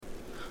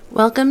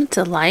Welcome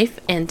to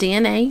Life and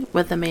DNA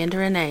with Amanda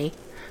Renee.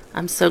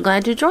 I'm so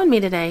glad you joined me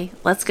today.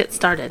 Let's get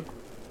started.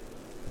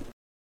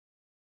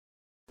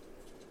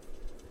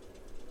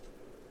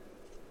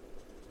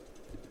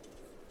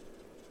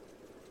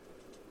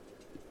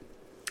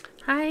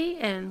 Hi,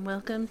 and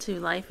welcome to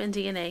Life and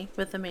DNA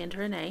with Amanda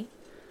Renee.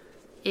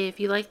 If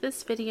you like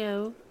this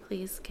video,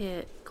 please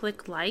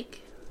click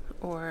like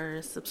or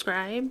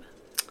subscribe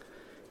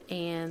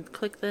and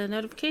click the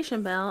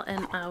notification bell,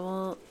 and I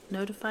will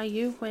notify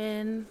you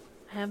when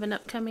I have an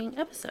upcoming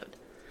episode.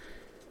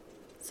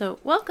 So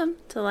welcome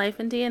to Life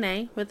and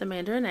DNA with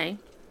Amanda Renee.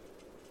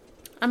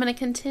 I'm going to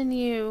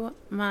continue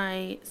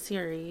my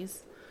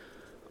series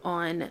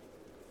on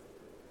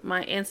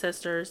my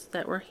ancestors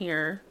that were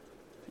here,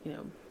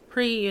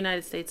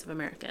 pre-United States of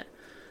America.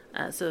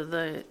 So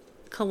the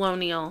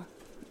colonial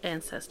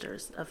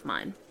ancestors of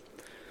mine.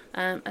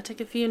 I took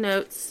a few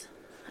notes.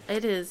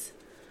 It is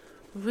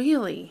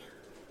really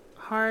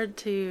hard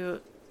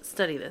to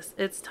study this.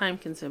 It's time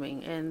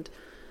consuming, and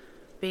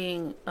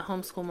being a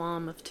homeschool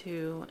mom of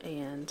two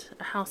and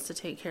a house to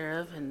take care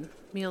of and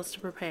meals to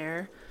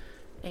prepare,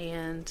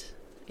 and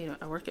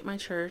I work at my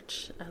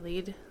church, I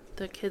lead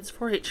the kids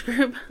 4-H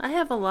group. I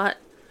have a lot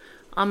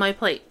on my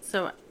plate,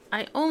 so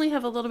I only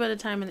have a little bit of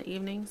time in the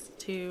evenings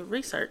to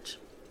research,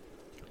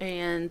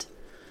 and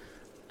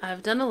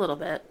I've done a little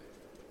bit,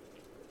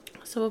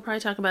 so we'll probably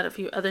talk about a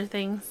few other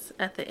things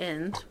at the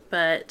end.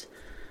 But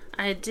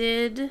I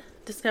did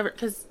discover,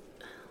 because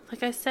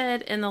like I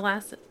said in the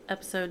last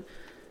episode,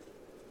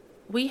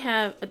 we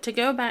have to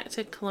go back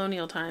to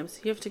colonial times.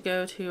 You have to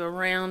go to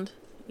around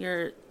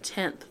your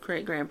 10th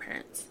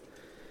great-grandparents,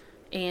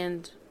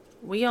 and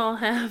we all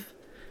have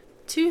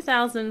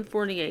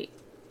 2,048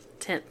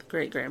 10th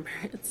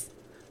great-grandparents.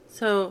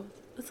 So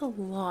that's a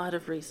lot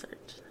of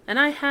research, and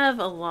I have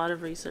a lot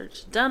of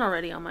research done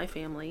already on my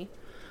family,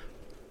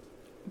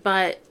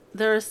 but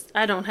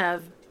I don't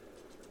have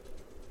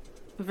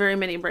very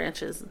many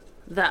branches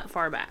that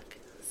far back.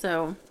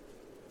 So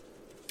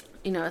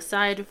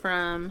aside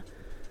from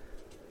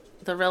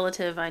the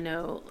relative I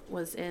know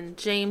was in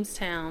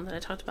Jamestown that I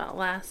talked about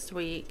last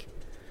week,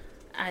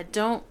 I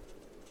don't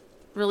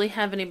really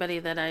have anybody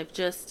that I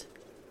just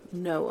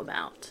know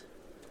about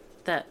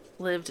that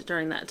lived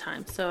during that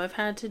time. So I've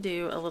had to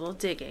do a little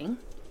digging.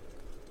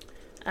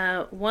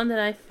 One that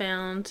I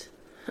found,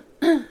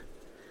 her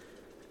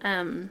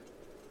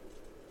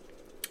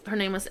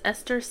name was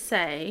Esther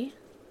Say,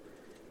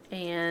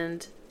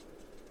 and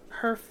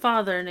her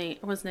father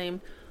was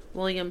named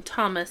William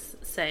Thomas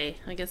Say.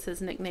 I guess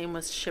his nickname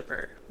was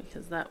Shipper,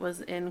 because that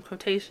was in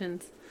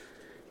quotations.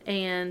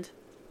 And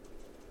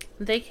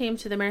they came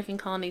to the American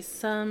colonies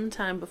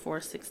sometime before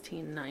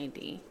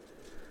 1690.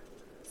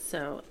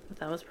 So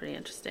that was pretty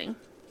interesting.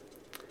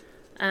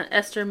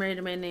 Esther married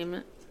a man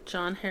named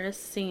John Harris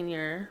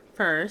Sr.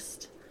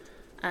 first.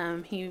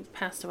 He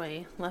passed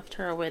away, left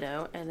her a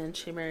widow, and then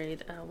she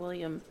married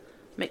William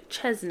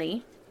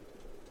McChesney.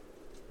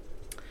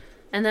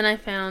 And then I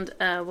found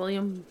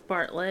William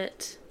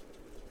Bartlett,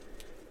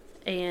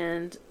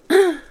 and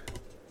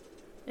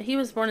he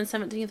was born in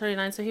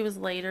 1739, so he was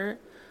later.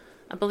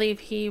 I believe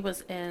he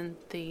was in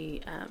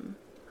the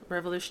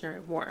Revolutionary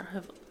War.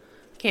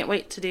 Can't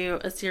wait to do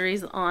a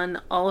series on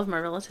all of my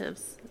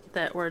relatives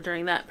that were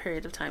during that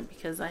period of time,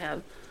 because I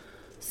have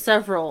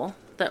several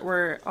that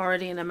were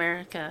already in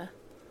America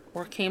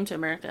or came to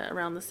America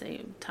around the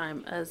same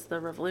time as the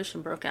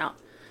Revolution broke out,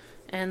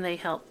 and they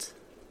helped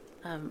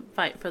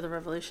fight for the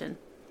Revolution.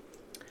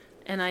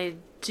 And I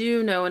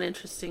do know an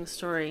interesting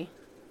story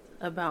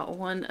about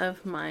one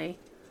of my,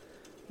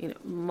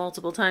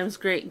 multiple times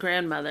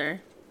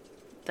great-grandmother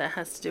that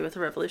has to do with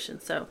the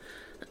Revolution. So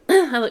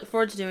I look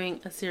forward to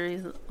doing a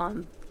series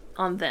on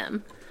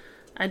them.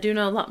 I do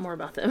know a lot more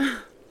about them.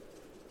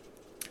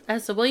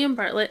 So William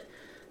Bartlett,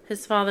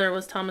 his father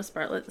was Thomas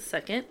Bartlett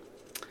II,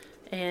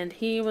 and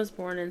he was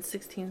born in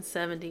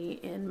 1670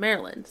 in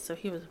Maryland. So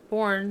he was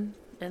born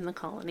in the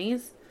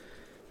colonies.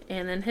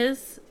 And then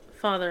his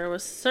father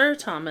was Sir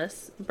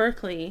Thomas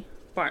Berkeley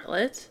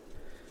Bartlett,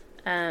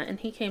 and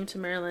he came to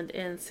Maryland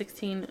in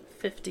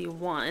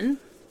 1651.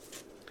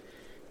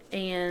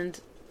 And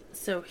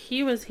so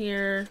he was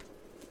here,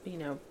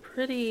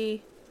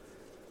 pretty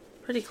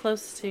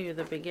close to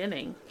the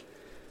beginning.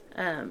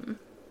 I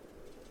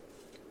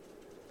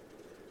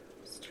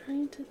was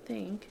trying to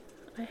think.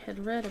 I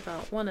had read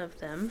about one of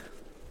them.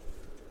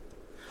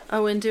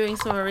 Oh, in doing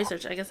some more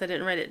research, I guess I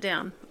didn't write it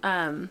down.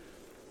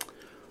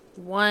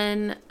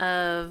 One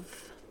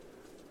of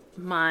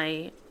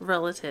my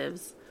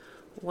relatives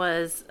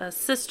was a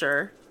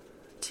sister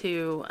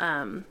to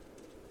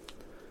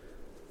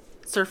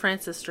Sir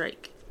Francis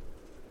Drake,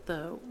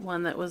 the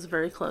one that was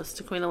very close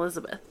to Queen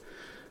Elizabeth.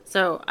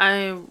 So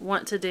I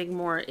want to dig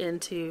more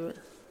into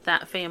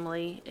that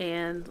family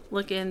and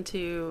look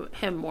into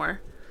him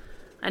more.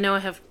 I know I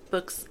have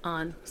books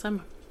on,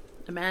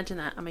 imagine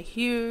that. I'm a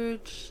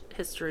huge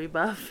history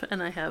buff,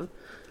 and I have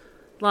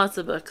lots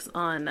of books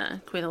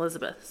on Queen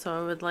Elizabeth. So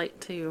I would like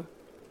to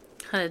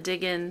kind of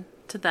dig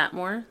into that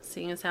more,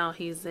 seeing as how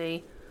he's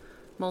a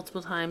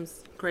multiple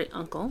times great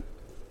uncle.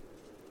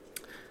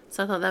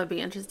 So I thought that would be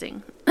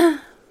interesting.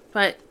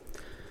 But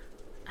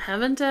I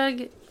haven't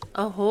dug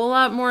a whole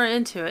lot more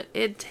into it.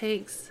 It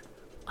takes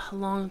a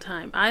long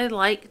time. I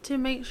like to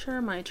make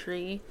sure my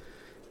tree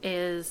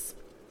is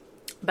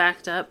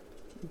backed up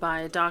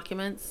by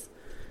documents.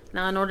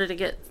 Now, in order to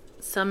get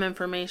some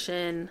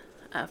information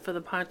for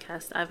the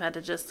podcast, I've had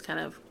to just kind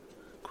of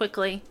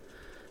quickly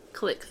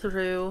click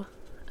through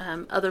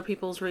other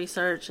people's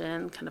research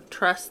and kind of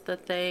trust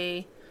that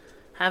they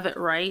have it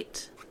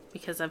right,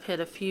 because I've hit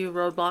a few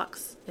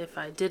roadblocks if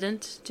I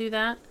didn't do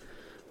that.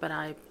 But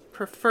I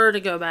prefer to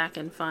go back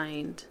and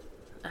find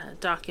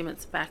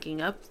documents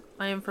backing up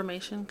my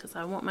information, because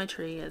I want my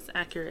tree as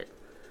accurate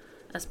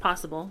as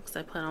possible, because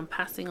I plan on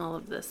passing all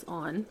of this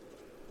on.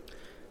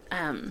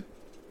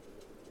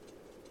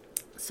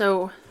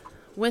 So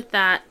with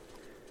that,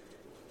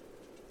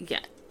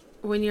 yeah,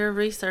 when you're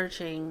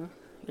researching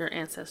your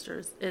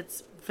ancestors,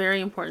 it's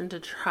very important to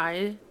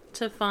try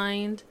to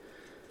find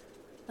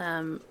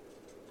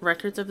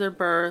records of their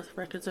birth,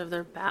 records of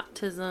their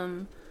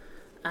baptism,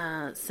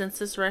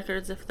 census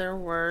records if there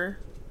were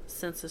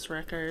census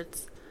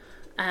records.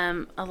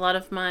 A lot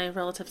of my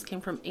relatives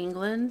came from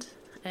England,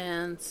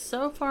 and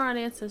so far on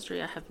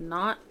Ancestry I have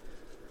not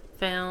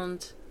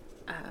found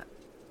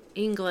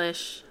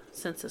English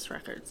census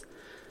records.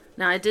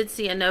 Now, I did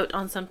see a note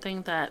on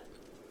something that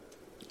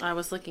I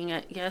was looking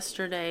at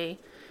yesterday,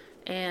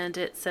 and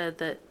it said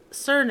that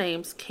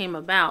surnames came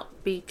about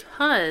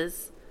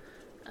because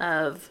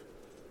of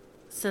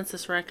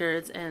census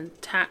records and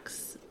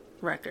tax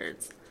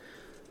records.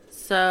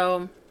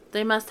 So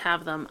they must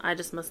have them. I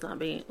just must not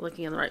be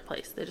looking in the right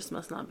place. They just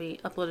must not be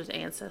uploaded to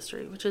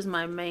Ancestry, which is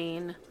my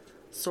main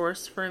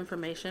source for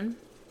information.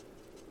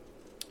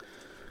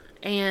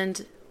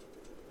 And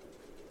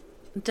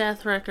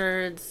death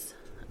records,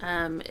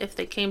 if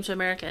they came to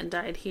America and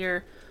died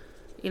here,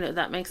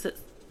 that makes it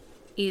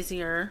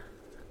easier.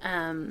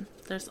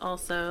 There's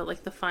also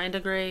like the Find a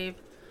Grave.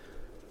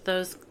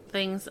 Those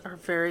things are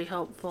very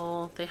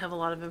helpful. They have a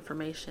lot of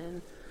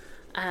information.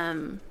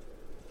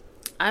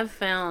 I've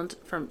found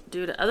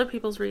due to other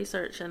people's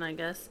research, and I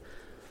guess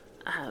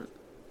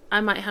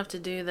I might have to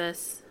do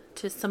this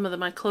to some of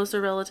my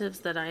closer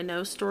relatives that I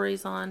know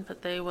stories on,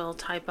 but they will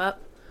type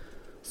up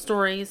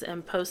stories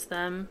and post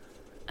them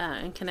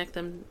and connect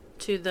them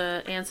to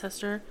the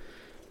ancestor,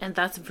 and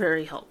that's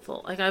very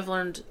helpful. Like, I've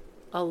learned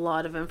a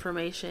lot of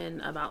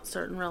information about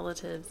certain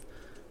relatives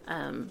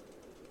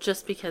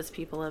just because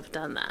people have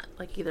done that,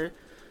 like either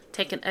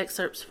taken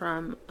excerpts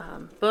from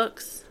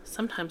books.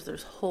 Sometimes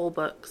there's whole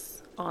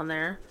books on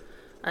there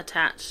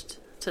attached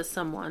to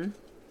someone.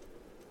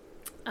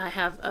 I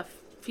have a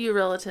few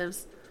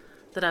relatives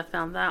that I've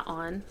found that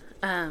on.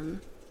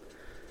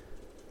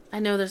 I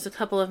know there's a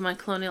couple of my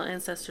colonial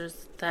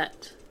ancestors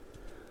that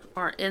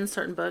are in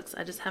certain books.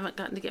 I just haven't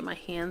gotten to get my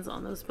hands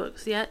on those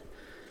books yet,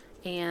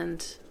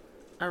 and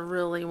I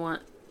really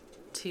want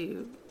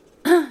to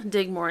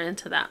dig more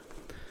into that.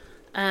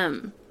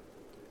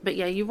 But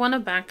yeah, you want to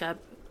back up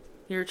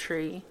your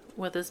tree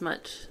with as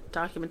much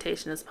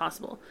documentation as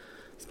possible,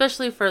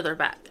 especially further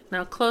back.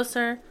 Now,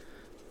 closer,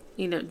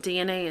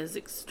 DNA is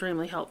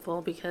extremely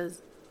helpful,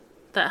 because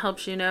that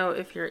helps you know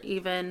if you're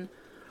even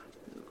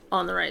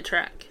on the right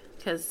track.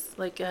 Because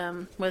like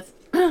with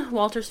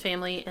Walter's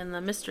family and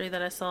the mystery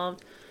that I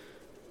solved,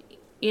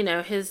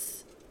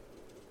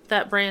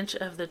 that branch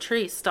of the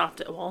tree stopped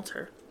at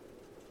Walter.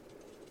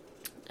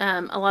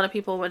 A lot of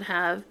people would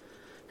have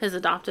his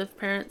adoptive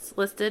parents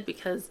listed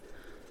because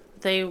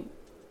they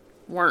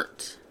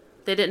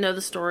didn't know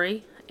the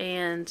story,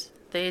 and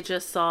they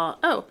just saw,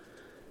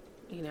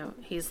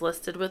 he's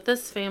listed with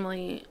this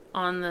family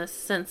on the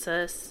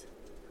census,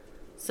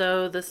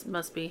 so this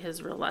must be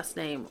his real last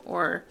name.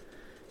 Or,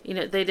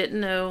 they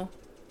didn't know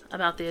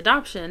about the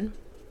adoption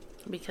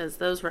because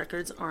those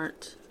records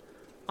aren't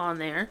on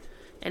there.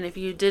 And if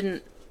you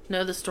didn't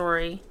know the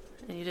story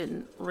and you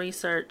didn't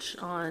research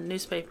on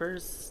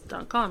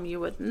newspapers.com, you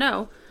wouldn't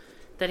know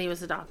that he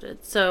was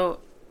adopted. So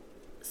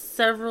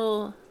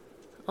a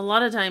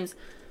lot of times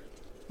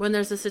when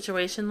there's a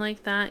situation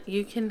like that,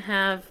 you can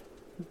have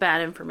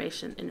bad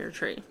information in your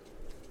tree.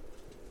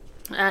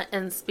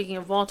 And speaking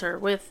of Walter,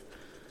 with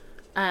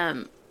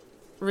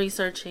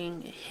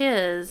researching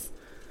his,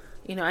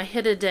 I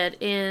hit a dead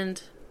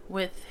end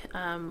with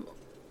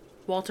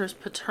Walter's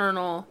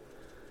paternal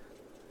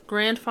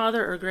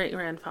grandfather or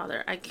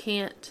great-grandfather. I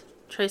can't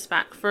trace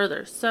back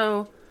further.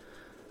 So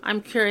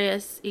I'm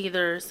curious,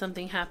 either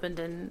something happened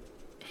and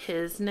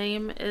his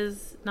name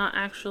is not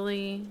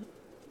actually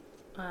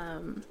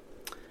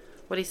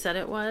what he said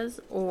it was,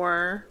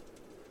 or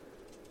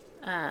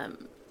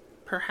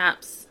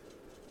perhaps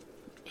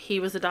he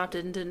was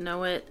adopted and didn't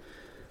know it.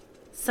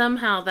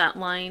 Somehow that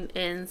line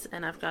ends,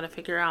 and I've got to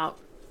figure out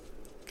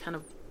kind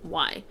of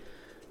why.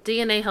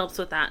 DNA helps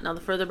with that. Now,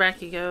 the further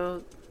back you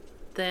go,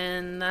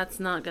 then that's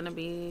not going to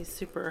be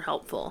super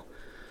helpful.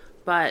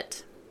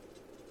 But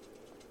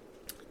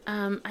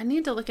I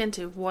need to look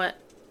into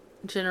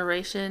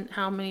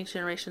how many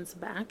generations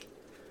back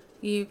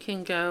you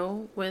can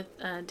go with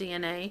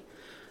DNA.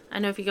 I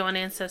know if you go on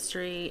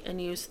Ancestry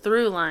and use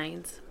through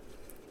lines,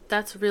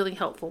 that's really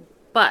helpful.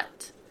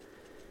 But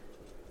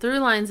through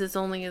lines is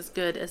only as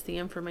good as the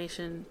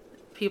information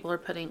people are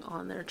putting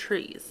on their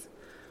trees,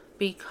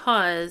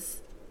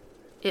 because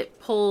it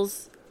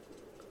pulls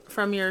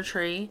from your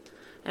tree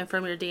and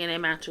from your DNA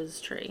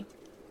matches tree.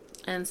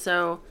 And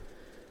so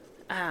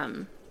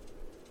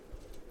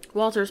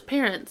Walter's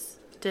parents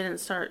didn't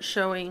start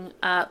showing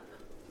up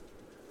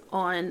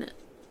on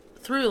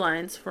through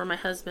lines for my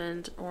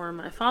husband or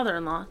my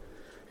father-in-law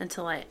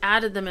until I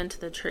added them into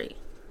the tree.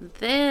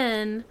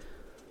 Then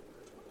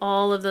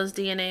all of those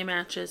DNA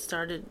matches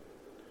started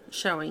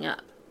showing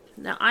up.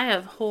 Now I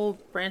have whole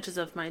branches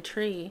of my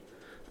tree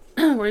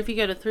where if you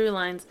go to through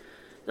lines,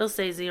 they'll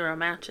say 0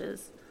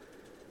 matches.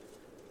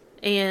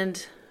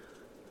 And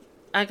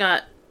I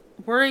got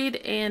worried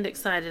and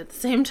excited at the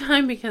same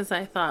time, because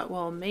I thought,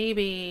 well,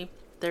 maybe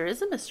there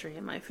is a mystery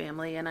in my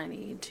family and I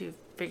need to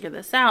figure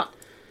this out.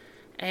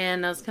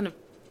 And I was kind of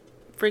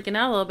freaking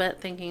out a little bit,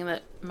 thinking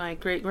that my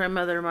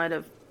great-grandmother might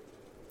have,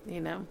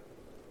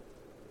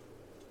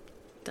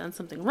 done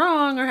something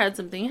wrong or had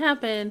something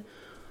happen.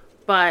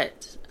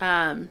 But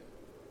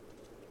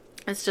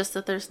it's just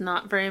that there's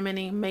not very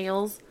many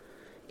males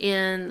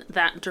in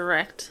that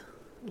direct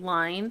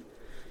line.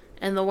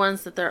 And the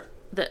ones that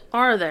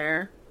are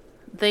there,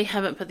 they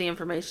haven't put the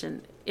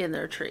information in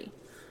their tree.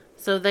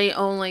 So they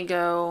only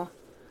go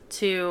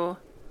to,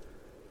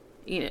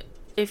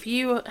 if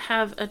you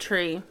have a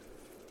tree,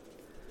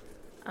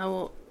 I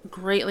will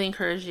greatly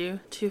encourage you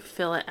to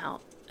fill it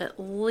out, at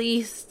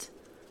least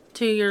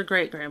to your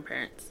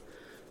great-grandparents.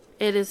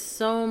 It is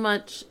so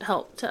much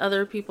help to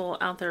other people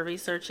out there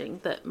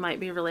researching that might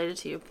be related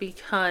to you,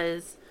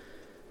 because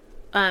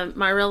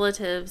my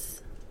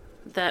relatives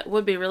that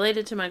would be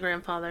related to my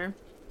grandfather,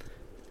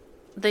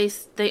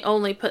 they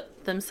only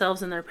put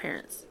themselves and their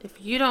parents.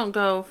 If you don't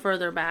go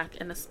further back,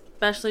 and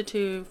especially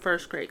to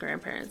first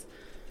great-grandparents,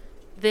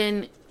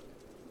 then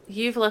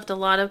you've left a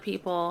lot of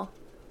people,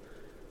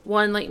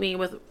 one like me,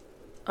 with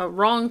a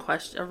wrong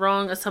question, a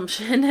wrong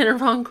assumption, and a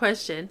wrong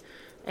question,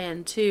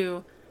 and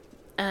two,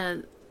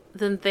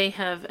 then they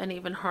have an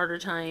even harder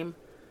time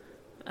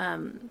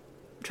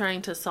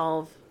trying to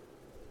solve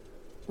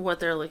what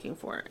they're looking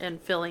for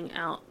and filling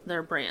out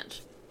their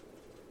branch.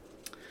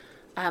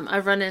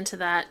 I've run into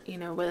that,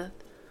 with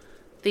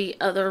the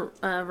other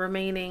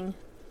remaining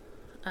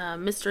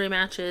mystery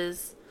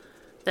matches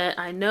that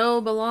I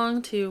know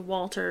belong to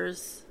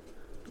Walter's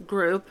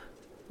group,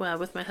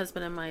 with my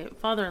husband and my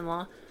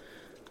father-in-law.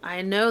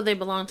 I know they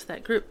belong to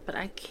that group, but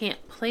I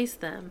can't place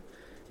them.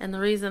 And the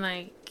reason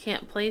I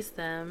can't place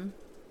them,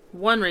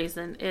 one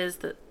reason, is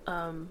that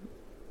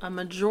a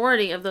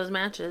majority of those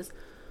matches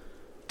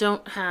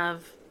don't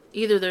have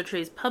either their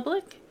trees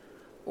public,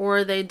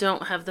 or they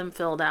don't have them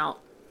filled out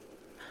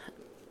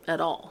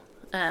at all.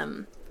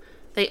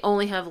 They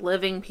only have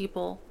living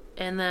people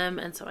in them,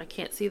 and so I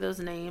can't see those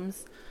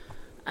names.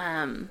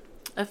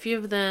 A few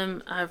of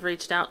them I've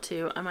reached out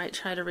to. I might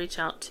try to reach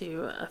out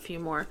to a few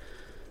more.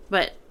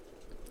 And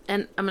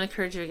I'm going to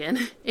encourage you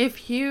again,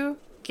 if you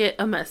get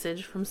a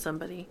message from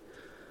somebody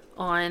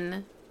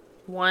on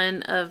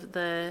one of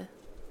the,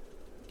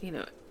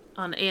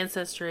 on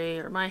Ancestry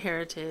or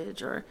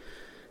MyHeritage or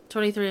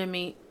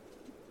 23andMe,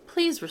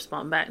 please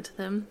respond back to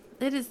them.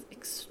 It is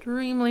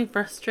extremely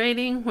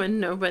frustrating when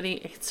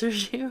nobody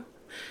answers you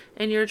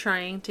and you're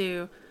trying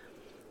to,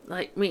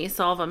 like me,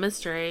 solve a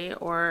mystery,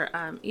 or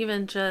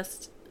even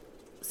just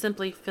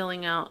simply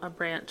filling out a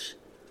branch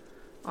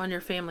on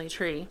your family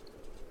tree.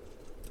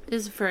 It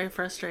is very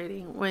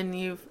frustrating when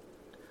you've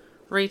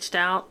reached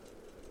out,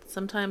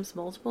 sometimes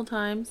multiple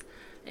times,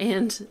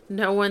 and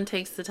no one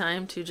takes the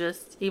time to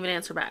just even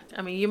answer back.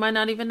 I mean, you might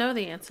not even know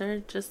the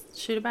answer. Just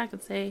shoot it back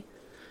and say,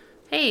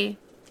 hey,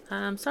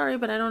 I'm sorry,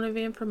 but I don't have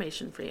the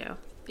information for you.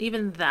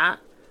 Even that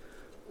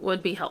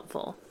would be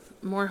helpful.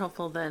 More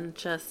helpful than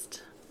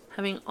just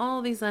having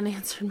all these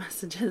unanswered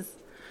messages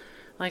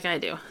like I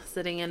do,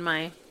 sitting in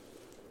my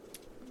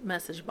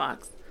message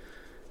box.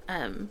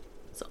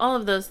 So all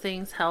of those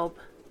things help.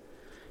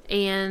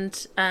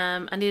 And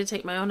I need to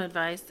take my own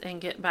advice and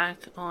get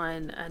back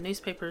on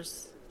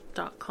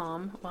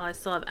newspapers.com while I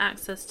still have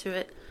access to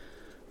it.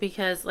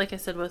 Because, like I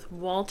said, with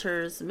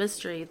Walter's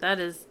mystery, that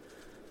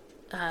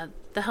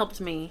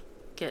helped me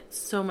get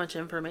so much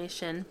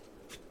information.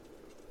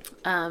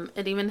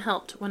 It even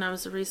helped when I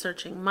was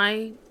researching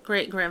my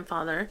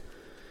great-grandfather.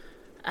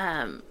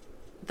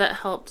 That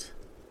helped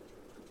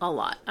a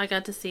lot. I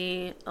got to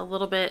see a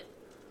little bit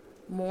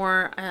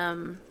more.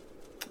 And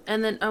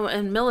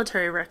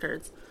military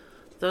records.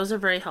 Those are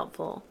very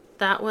helpful.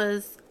 That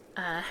was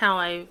how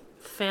I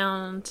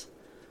found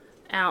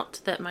out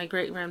that my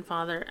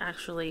great-grandfather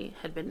actually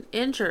had been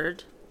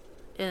injured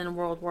in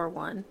World War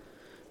I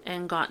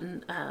and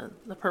gotten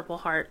the Purple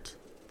Heart,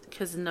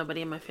 because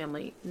nobody in my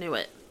family knew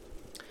it.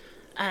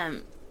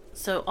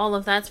 So all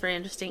of that's very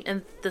interesting.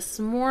 And this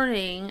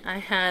morning I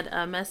had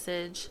a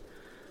message.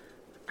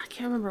 I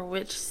can't remember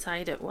which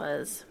site it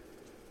was.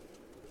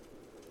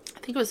 I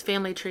think it was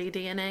Family Tree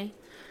DNA.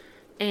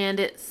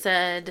 And it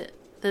said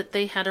that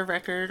they had a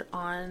record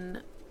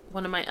on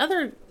one of my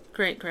other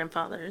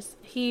great-grandfathers.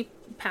 He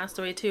passed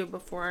away too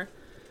before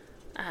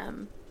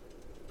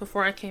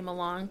I came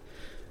along.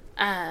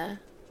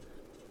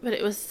 But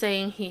it was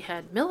saying he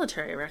had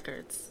military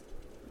records.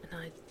 And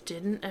I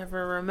didn't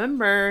ever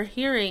remember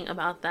hearing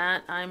about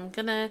that. I'm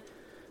gonna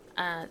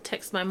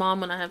text my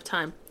mom when I have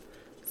time.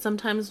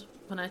 Sometimes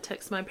when I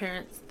text my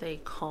parents, they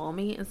call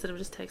me instead of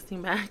just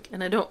texting back.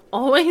 And I don't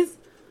always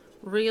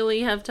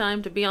really have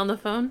time to be on the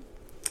phone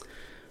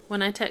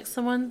when I text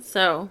someone.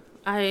 So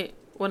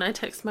when I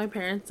text my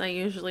parents, I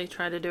usually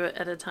try to do it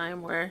at a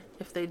time where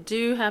if they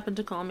do happen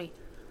to call me,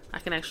 I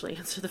can actually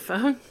answer the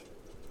phone.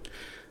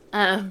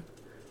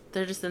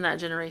 They're just in that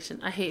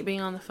generation. I hate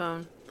being on the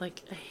phone.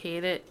 Like, I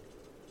hate it.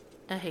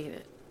 I hate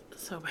it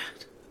so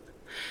bad.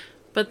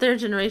 But their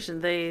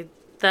generation,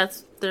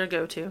 that's their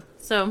go-to.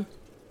 So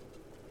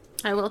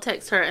I will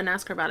text her and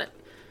ask her about it,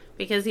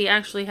 because he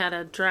actually had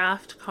a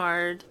draft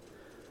card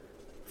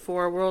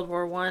for World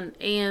War I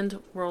and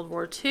World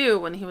War II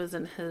when he was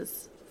in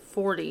his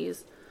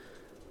 40s.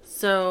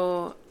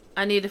 So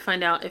I need to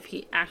find out if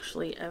he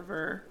actually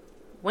ever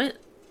went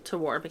to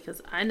war,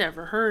 because I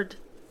never heard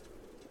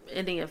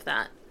any of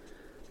that.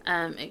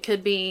 It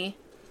could be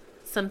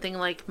something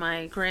like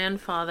my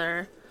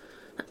grandfather.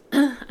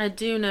 I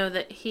do know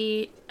that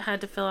he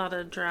had to fill out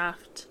a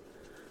draft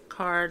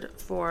card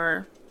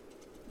for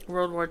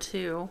World War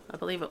II, I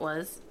believe it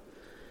was.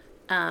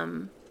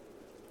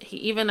 He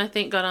even, I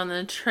think, got on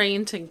the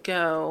train to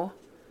go,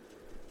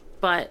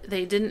 but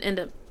they didn't end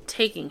up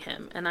taking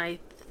him. And I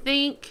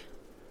think,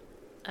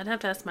 I'd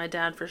have to ask my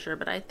dad for sure,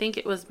 but I think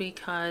it was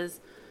because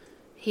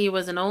he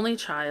was an only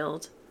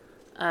child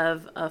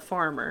of a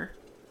farmer.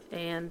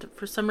 And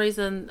for some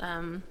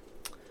reason,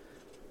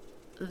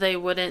 they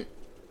wouldn't,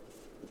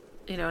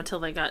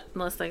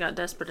 unless they got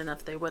desperate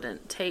enough, they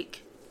wouldn't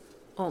take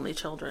only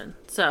children.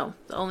 So,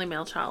 the only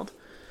male child.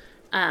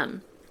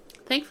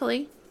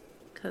 Thankfully,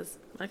 because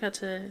I got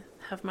to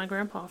have my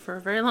grandpa for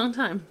a very long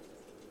time.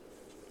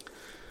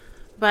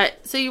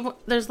 But, so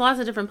there's lots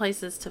of different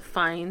places to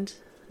find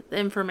the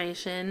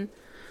information.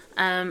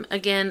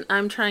 Again,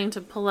 I'm trying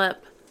to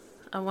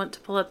I want to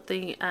pull up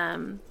the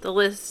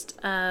list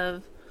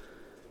of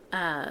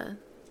the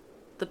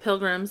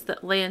pilgrims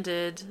that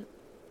landed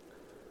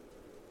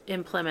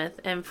in Plymouth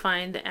and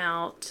find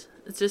out,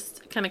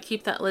 just kind of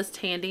keep that list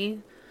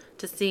handy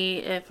to see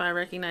if I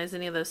recognize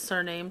any of those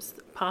surnames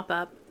pop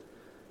up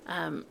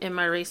in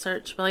my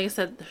research. But like I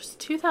said, there's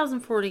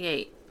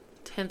 2,048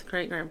 10th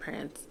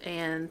great-grandparents,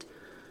 and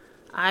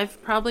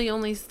I've probably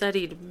only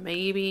studied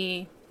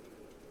maybe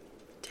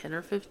 10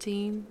 or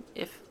 15,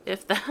 if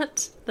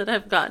that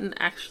I've gotten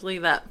actually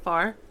that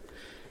far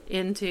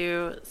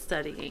into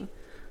studying.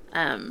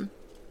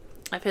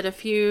 I've hit a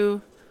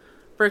few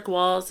brick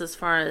walls as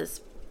far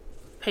as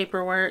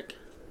paperwork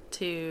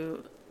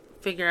to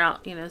figure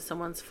out,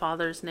 someone's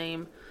father's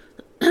name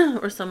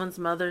or someone's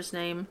mother's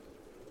name.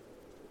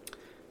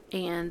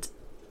 And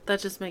that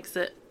just makes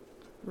it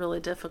really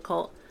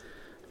difficult.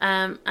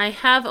 I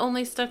have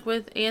only stuck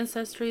with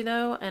Ancestry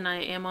though, and I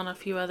am on a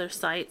few other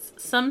sites.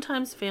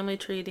 Sometimes Family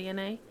Tree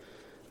DNA.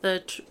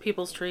 The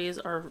people's trees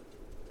are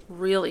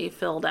really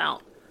filled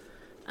out.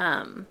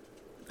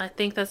 I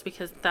think that's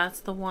because that's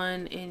the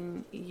one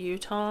in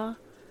Utah,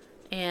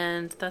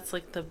 and that's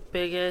like the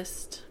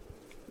biggest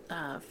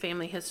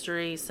family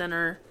history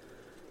center,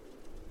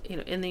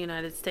 in the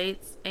United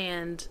States.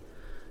 And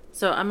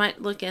so I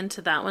might look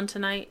into that one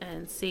tonight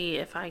and see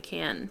if I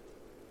can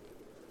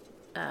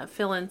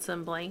fill in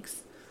some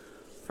blanks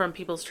from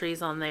people's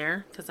trees on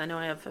there, because I know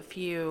I have a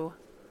few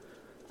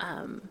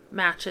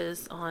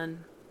matches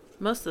on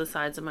most of the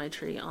sides of my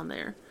tree on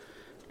there.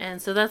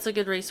 And so that's a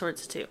good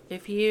resource too.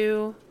 If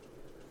you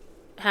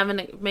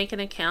make an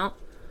account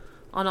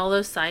on all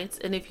those sites,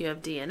 and if you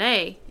have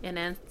DNA in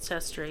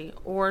Ancestry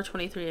or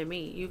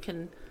 23andMe, you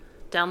can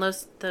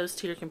download those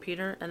to your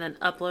computer and then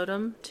upload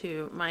them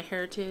to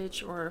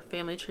MyHeritage or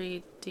Family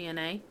Tree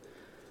DNA,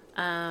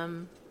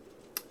 and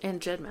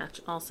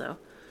GEDmatch also.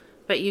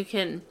 But you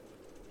can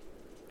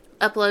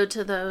upload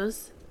to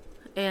those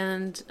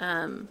and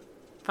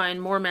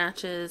find more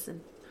matches,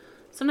 and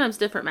sometimes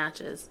different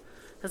matches.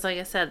 Because like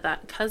I said,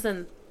 that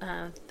cousin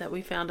that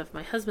we found of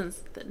my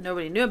husband's that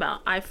nobody knew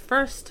about, I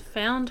first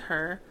found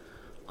her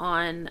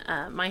on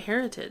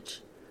MyHeritage,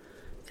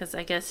 because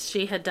I guess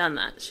she had done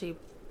that.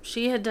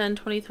 She had done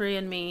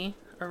 23andMe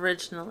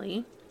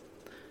originally,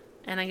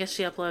 and I guess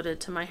she uploaded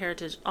to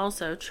MyHeritage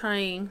also,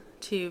 trying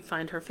to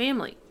find her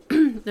family.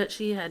 That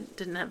she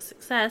didn't have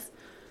success.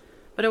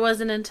 But it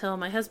wasn't until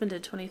my husband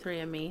did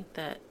 23andMe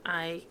that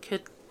I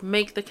could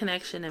make the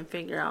connection and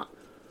figure out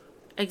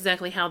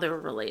exactly how they were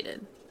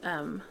related.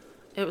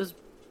 It was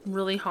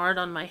really hard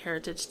on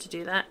MyHeritage to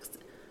do that, 'cause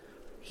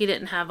he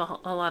didn't have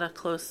a lot of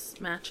close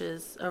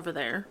matches over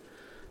there.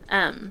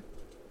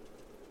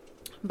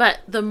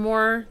 But the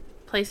more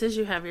places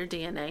you have your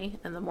DNA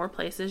and the more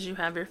places you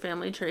have your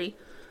family tree,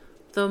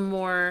 the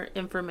more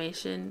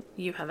information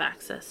you have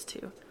access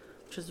to,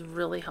 which is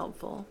really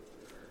helpful.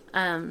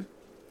 I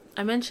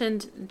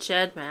mentioned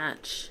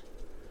GEDmatch.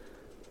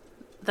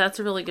 that's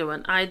a really good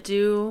one. I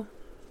do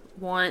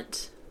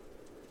want,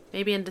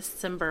 maybe in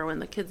December when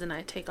the kids and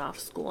I take off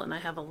school and I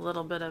have a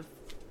little bit of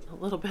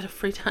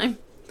free time,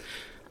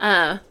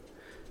 I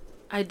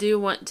do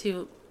want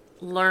to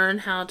learn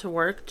how to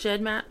work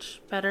GEDmatch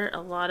better.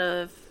 A lot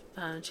of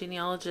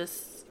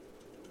genealogists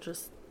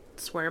just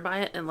swear by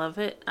it and love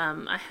it.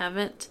 I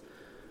haven't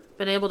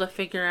been able to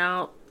figure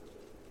out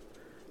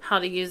how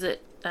to use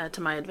it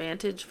to my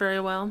advantage very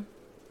well.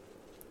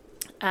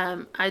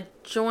 I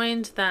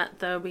joined that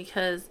though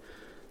because,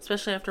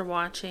 especially after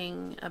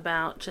watching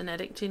about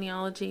genetic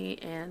genealogy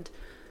and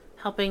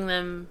helping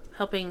the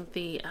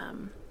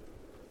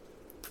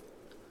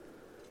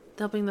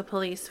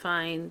police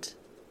find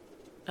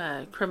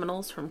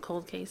criminals from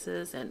cold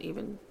cases and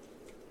even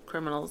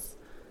criminals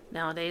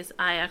nowadays.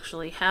 I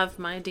actually have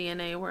my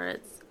DNA where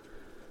it's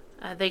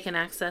they can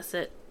access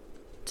it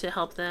to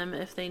help them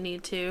if they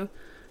need to,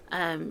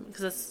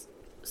 because it's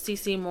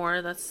CC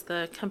Moore, that's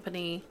the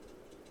company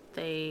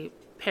they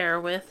pair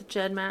with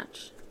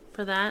GEDmatch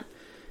for that,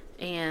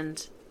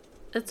 and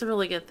it's a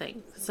really good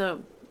thing.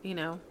 So,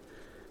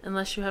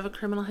 unless you have a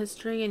criminal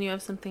history and you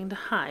have something to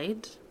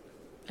hide,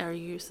 or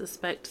you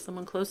suspect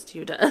someone close to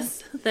you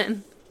does,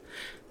 then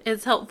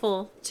it's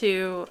helpful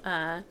to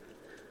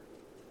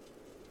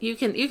you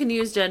can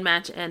use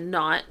GEDmatch and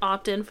not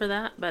opt in for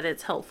that, but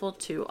it's helpful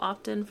to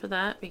opt in for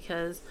that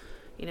because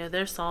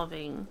they're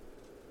solving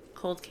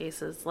cold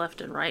cases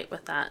left and right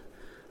with that.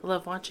 I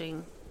love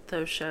watching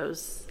those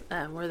shows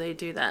where they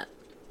do that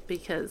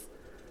because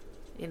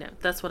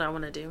that's what I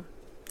want to do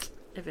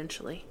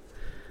eventually.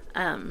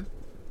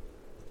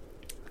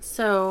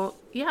 So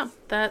yeah,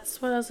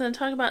 that's what I was going to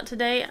talk about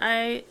today.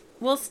 I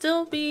will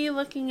still be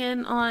looking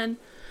in on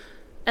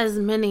as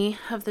many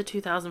of the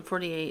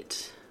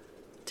 2048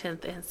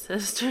 10th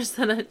ancestors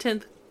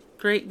 10th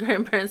great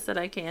grandparents that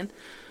I can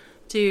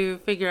to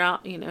figure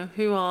out,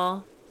 who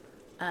all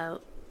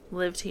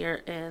lived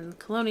here in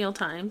colonial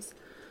times.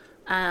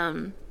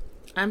 I'm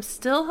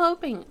still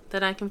hoping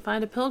that I can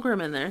find a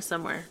pilgrim in there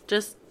somewhere,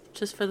 just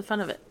for the fun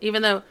of it.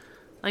 Even though,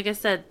 like I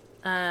said,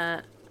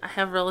 I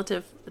have a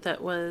relative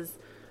that was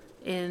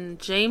in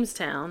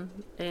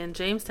Jamestown, and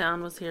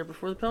Jamestown was here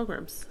before the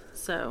Pilgrims,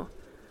 so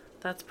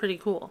that's pretty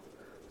cool.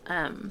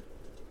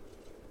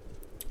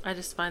 I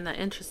just find that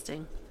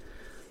interesting.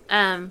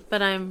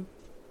 But I'm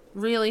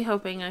really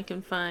hoping I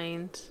can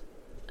find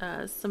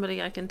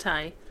somebody I can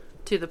tie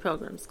to the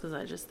Pilgrims, because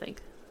I just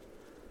think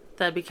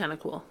that'd be kind of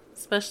cool,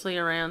 especially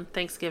around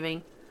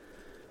Thanksgiving.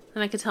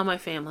 And I could tell my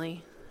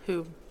family,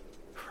 who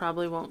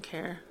probably won't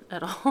care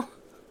at all.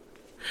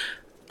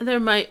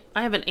 I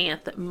have an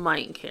aunt that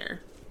might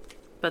care,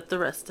 but the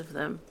rest of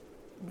them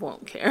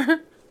won't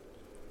care.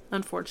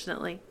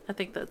 Unfortunately. I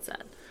think that's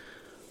sad.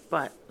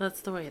 But that's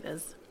the way it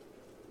is.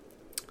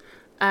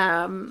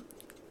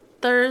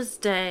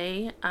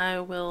 Thursday, I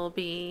will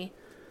be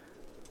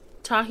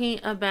talking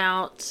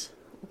about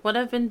what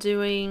I've been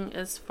doing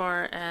as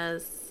far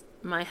as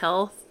my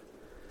health,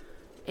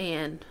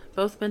 and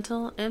both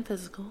mental and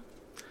physical.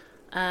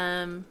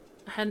 I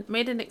had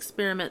made an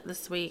experiment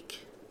this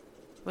week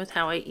with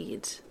how I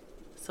eat,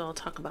 so I'll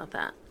talk about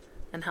that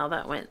and how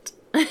that went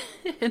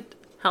and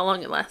how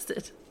long it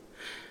lasted.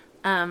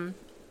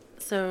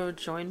 So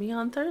join me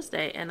on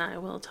Thursday and I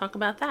will talk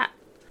about that.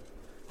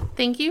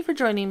 Thank you for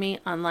joining me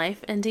on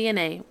Life and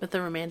DNA with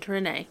the Amanda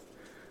Renee.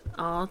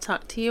 I'll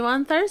talk to you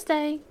on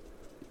Thursday.